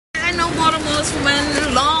I know Mortimer's from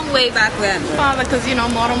a long way back then. Father, because you know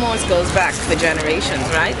Mortimer's goes back for generations,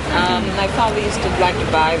 right? My father used to like to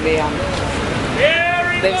buy the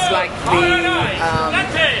there's like the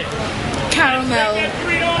caramel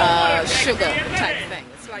sugar type thing.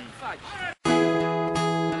 It's like fudge.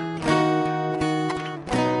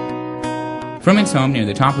 From its home near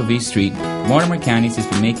the top of East Street, Mortimer Candies has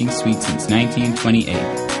been making sweets since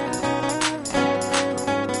 1928.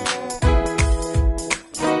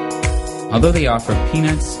 Although they offer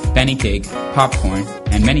peanuts, penny cake, popcorn,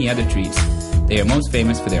 and many other treats, they are most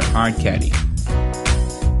famous for their hard candy.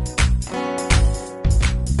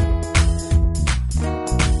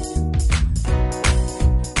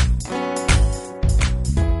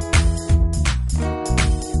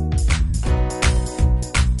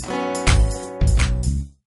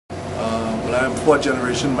 I'm fourth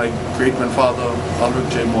generation. My great-grandfather, Aldrich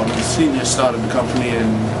J. Mortimer Sr., started the company in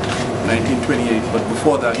 1928, but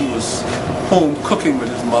before that he was home cooking with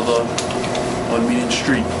his mother on Main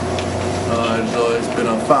Street. So it's been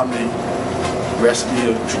a family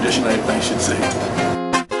recipe, a tradition, I should say.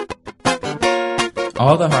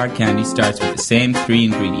 All the hard candy starts with the same 3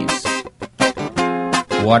 ingredients: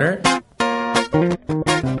 water,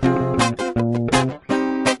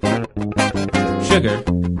 sugar,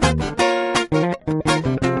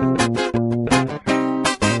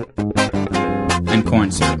 and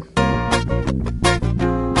corn syrup.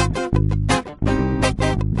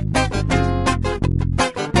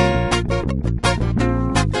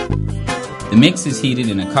 The mix is heated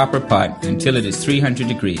in a copper pot until it is 300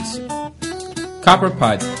 degrees. Copper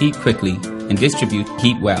pots heat quickly and distribute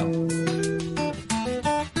heat well.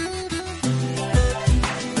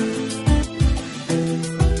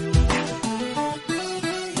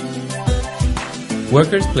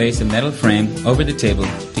 Workers place a metal frame over the table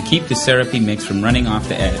to keep the syrupy mix from running off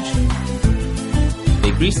the edge.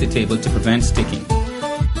 They grease the table to prevent sticking.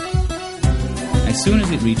 As soon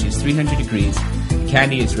as it reaches 300 degrees, the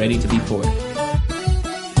candy is ready to be poured.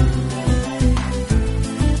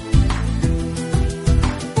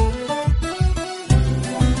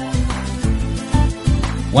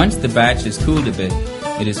 Once the batch has cooled a bit,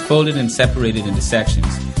 it is folded and separated into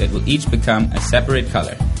sections that will each become a separate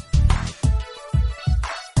color.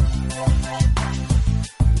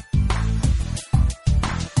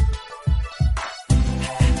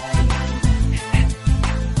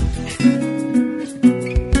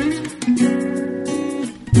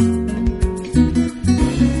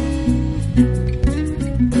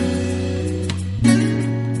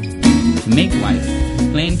 To make white,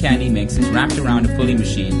 plain candy mix is wrapped around a pulley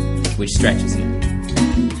machine, which stretches it.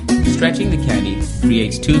 Stretching the candy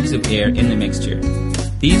creates tubes of air in the mixture.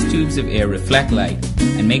 These tubes of air reflect light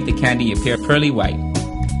and make the candy appear pearly white.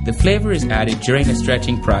 The flavor is added during the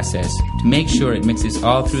stretching process to make sure it mixes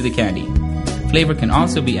all through the candy. Flavor can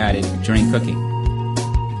also be added during cooking.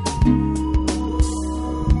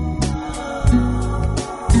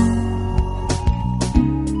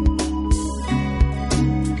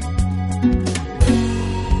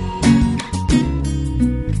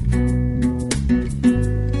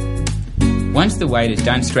 Once the white is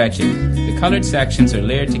done stretching, the colored sections are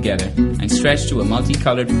layered together and stretched to a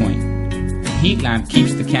multicolored point. The heat lamp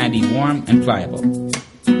keeps the candy warm and pliable.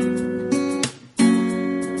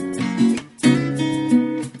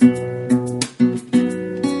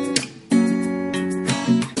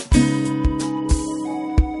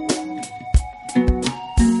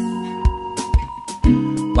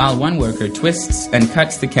 While one worker twists and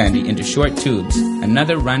cuts the candy into short tubes,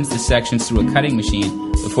 another runs the sections through a cutting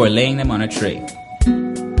machine before laying them on a tray.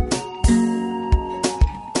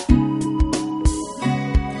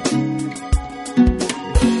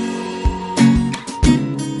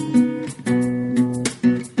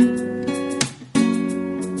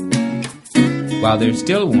 While they're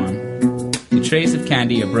still warm, the trays of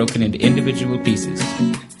candy are broken into individual pieces.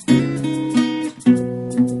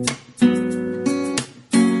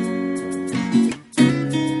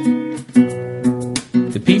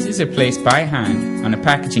 The pieces are placed by hand on a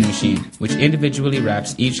packaging machine, which individually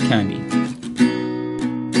wraps each candy.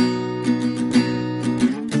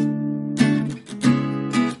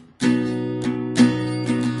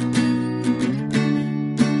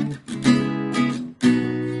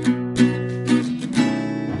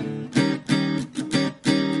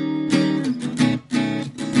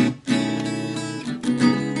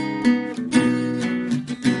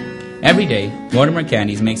 Every day, Mortimer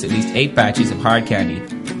Candies makes at least 8 batches of hard candy,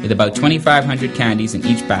 with about 2,500 candies in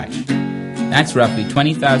each batch. That's roughly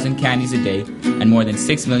 20,000 candies a day and more than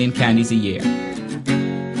 6 million candies a year.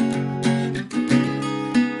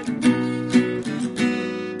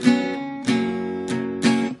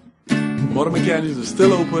 Mortimer Candies is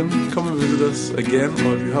still open. Come and visit us again,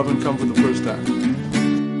 or if you haven't come for the first time.